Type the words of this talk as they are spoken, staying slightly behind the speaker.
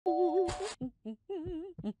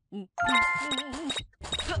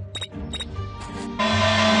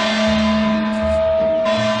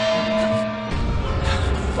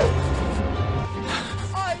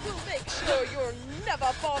I will make sure you'll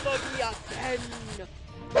never bother me again.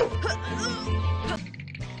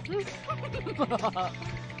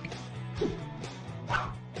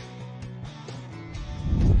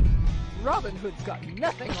 Robin Hood's got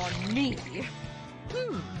nothing on me.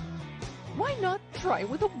 Why not try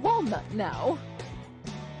with a walnut now?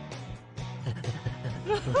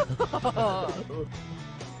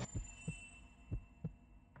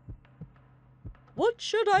 What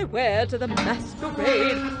should I wear to the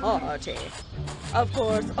masquerade party? Of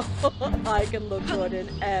course, I can look good in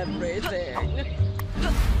everything.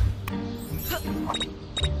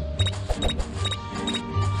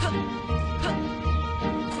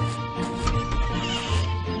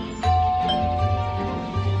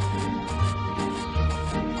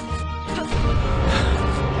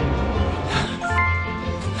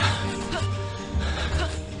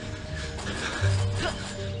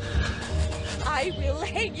 I will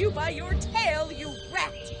hang you by your tail, you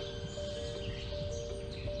rat!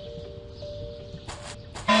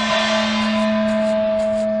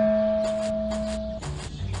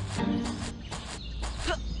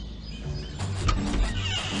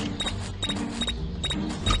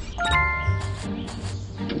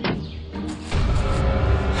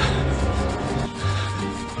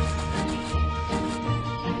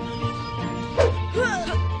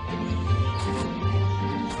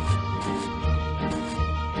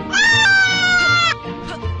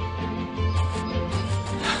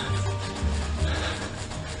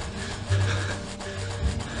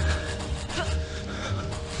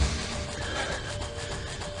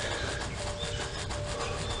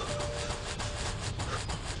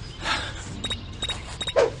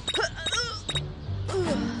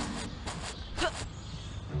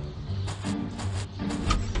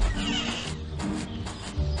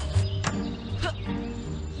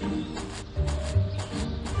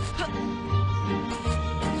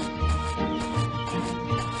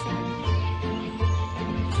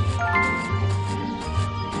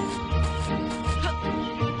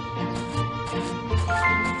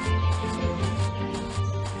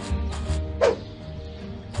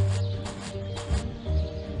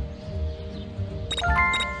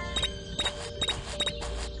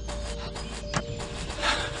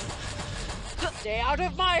 Stay out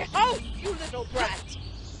of my house, you little brat!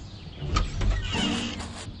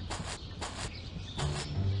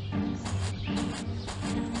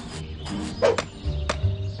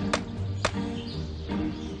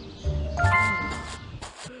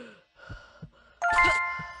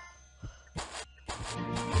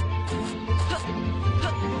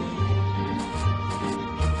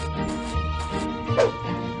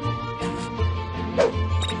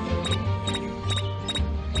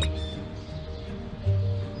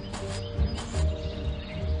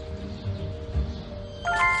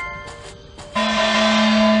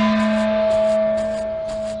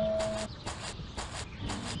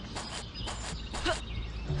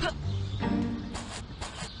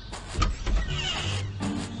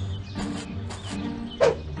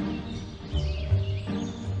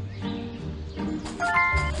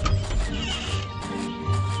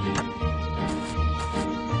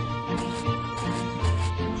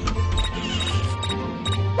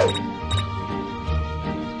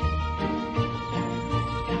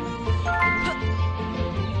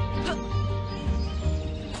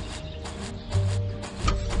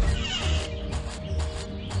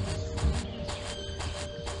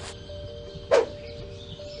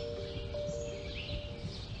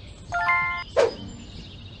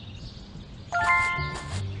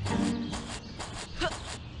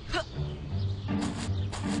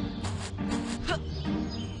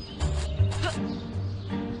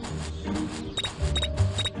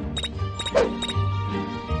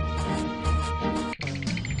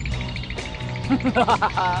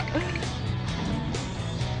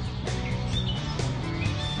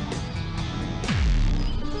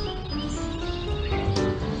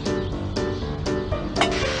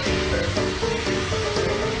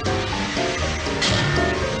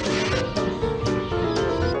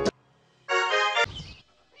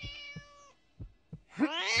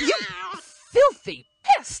 You filthy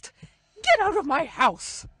pest! Get out of my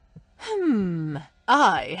house!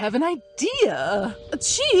 I have an idea.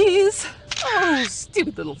 Cheese! Oh,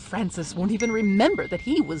 stupid little Francis won't even remember that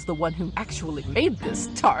he was the one who actually made this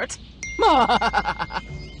tart.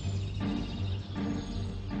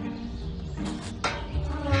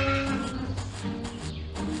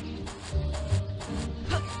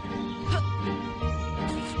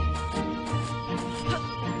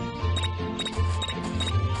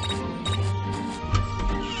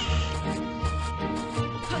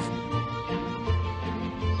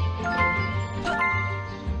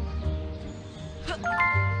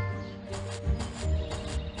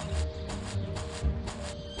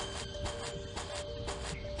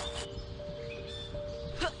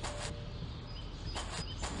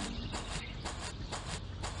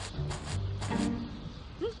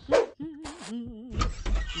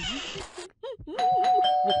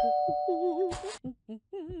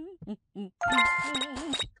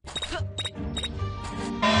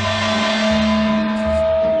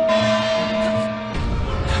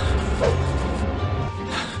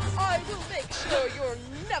 so you'll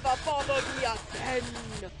never bother me again.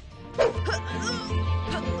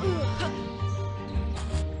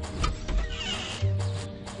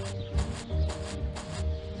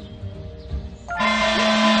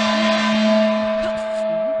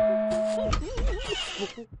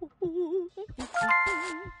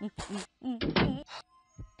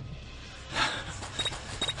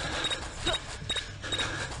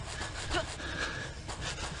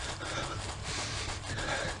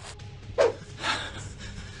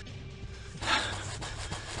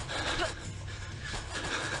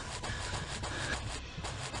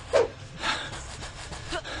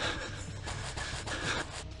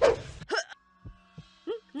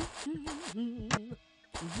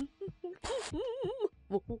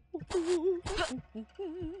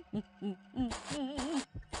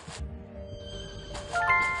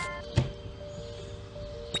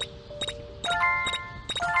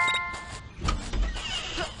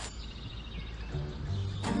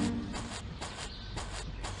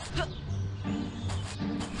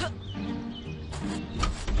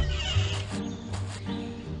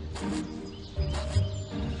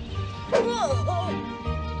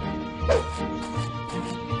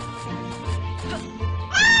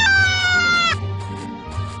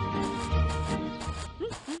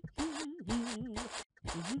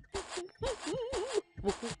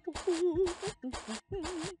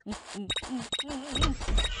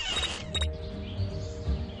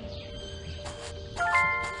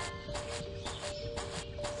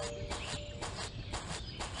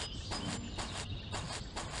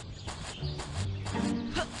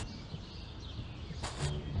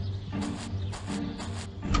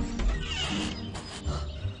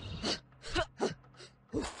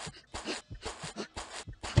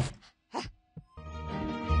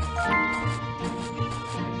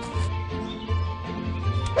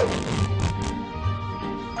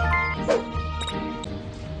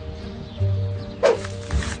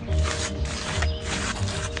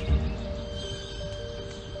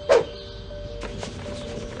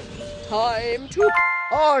 Time to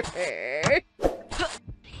party!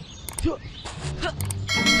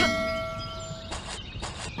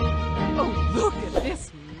 Oh, look at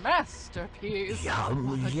this masterpiece! Yum,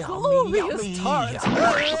 What a yummy, glorious yummy,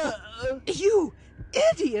 tart! You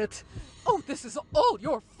idiot! Oh, this is all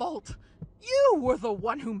your fault! You were the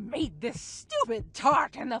one who made this stupid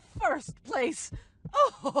tart in the first place!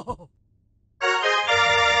 Oh!